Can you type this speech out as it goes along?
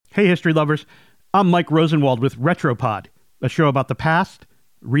Hey, history lovers. I'm Mike Rosenwald with Retropod, a show about the past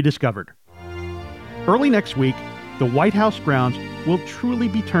rediscovered. Early next week, the White House grounds will truly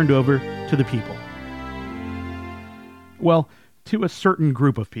be turned over to the people. Well, to a certain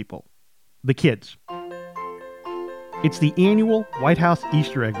group of people. The kids. It's the annual White House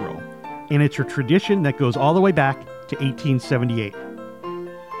Easter egg roll, and it's a tradition that goes all the way back to 1878.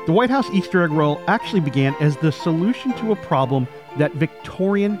 The White House Easter egg roll actually began as the solution to a problem that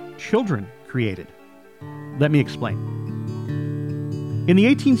Victorian children created. Let me explain. In the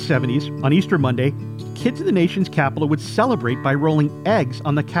 1870s, on Easter Monday, kids in the nation's capital would celebrate by rolling eggs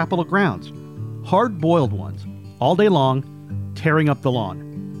on the Capitol grounds, hard-boiled ones, all day long, tearing up the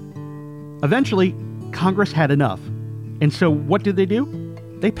lawn. Eventually, Congress had enough, and so what did they do?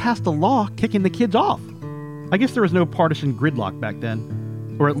 They passed a law kicking the kids off. I guess there was no partisan gridlock back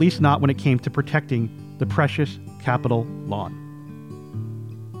then, or at least not when it came to protecting the precious Capitol lawn.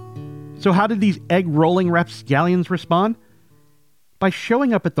 So how did these egg-rolling rapscallions respond? By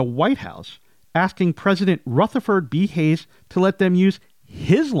showing up at the White House, asking President Rutherford B. Hayes to let them use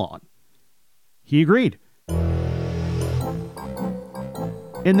his lawn. He agreed.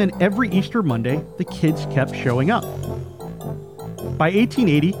 And then every Easter Monday, the kids kept showing up. By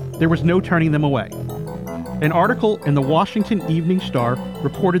 1880, there was no turning them away. An article in the Washington Evening Star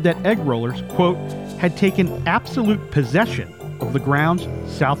reported that egg rollers, quote, had taken absolute possession of the grounds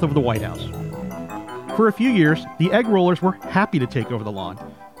south of the White House. For a few years, the egg rollers were happy to take over the lawn,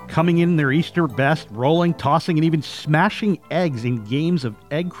 coming in their Easter best, rolling, tossing, and even smashing eggs in games of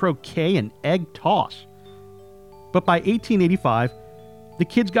egg croquet and egg toss. But by 1885, the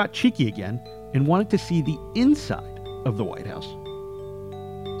kids got cheeky again and wanted to see the inside of the White House.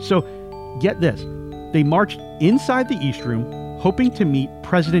 So, get this. They marched inside the East Room, hoping to meet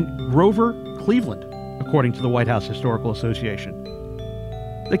President Grover Cleveland, according to the White House Historical Association.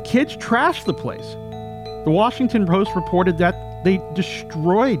 The kids trashed the place. The Washington Post reported that they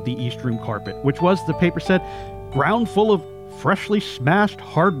destroyed the East Room carpet, which was, the paper said, ground full of freshly smashed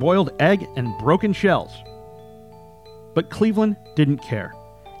hard-boiled egg and broken shells. But Cleveland didn't care.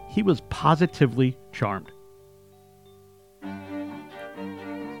 He was positively charmed.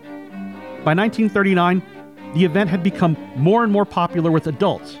 By 1939, the event had become more and more popular with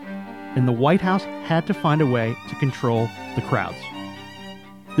adults, and the White House had to find a way to control the crowds.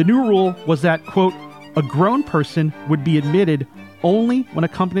 The new rule was that, quote, a grown person would be admitted only when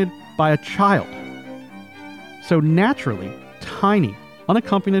accompanied by a child. So naturally, tiny,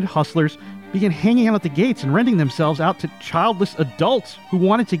 unaccompanied hustlers began hanging out at the gates and renting themselves out to childless adults who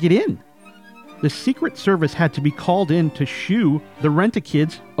wanted to get in. The Secret Service had to be called in to shoo the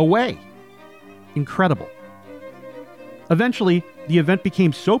rent-a-kids away. Incredible. Eventually, the event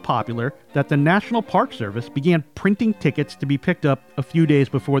became so popular that the National Park Service began printing tickets to be picked up a few days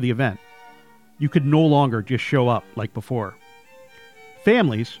before the event. You could no longer just show up like before.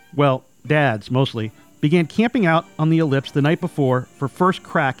 Families, well, dads mostly, began camping out on the ellipse the night before for first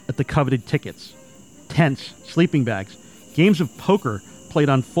crack at the coveted tickets. Tents, sleeping bags, games of poker played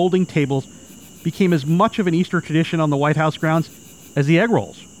on folding tables became as much of an Easter tradition on the White House grounds as the egg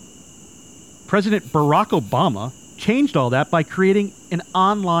rolls. President Barack Obama changed all that by creating an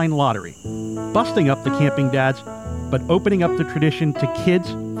online lottery, busting up the camping dads, but opening up the tradition to kids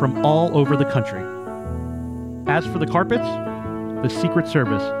from all over the country. As for the carpets, the Secret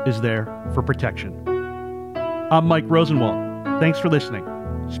Service is there for protection. I'm Mike Rosenwald. Thanks for listening.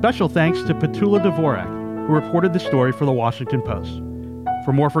 Special thanks to Petula Dvorak, who reported the story for the Washington Post.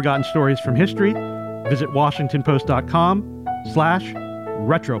 For more forgotten stories from history, visit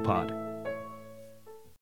WashingtonPost.com/Retropod.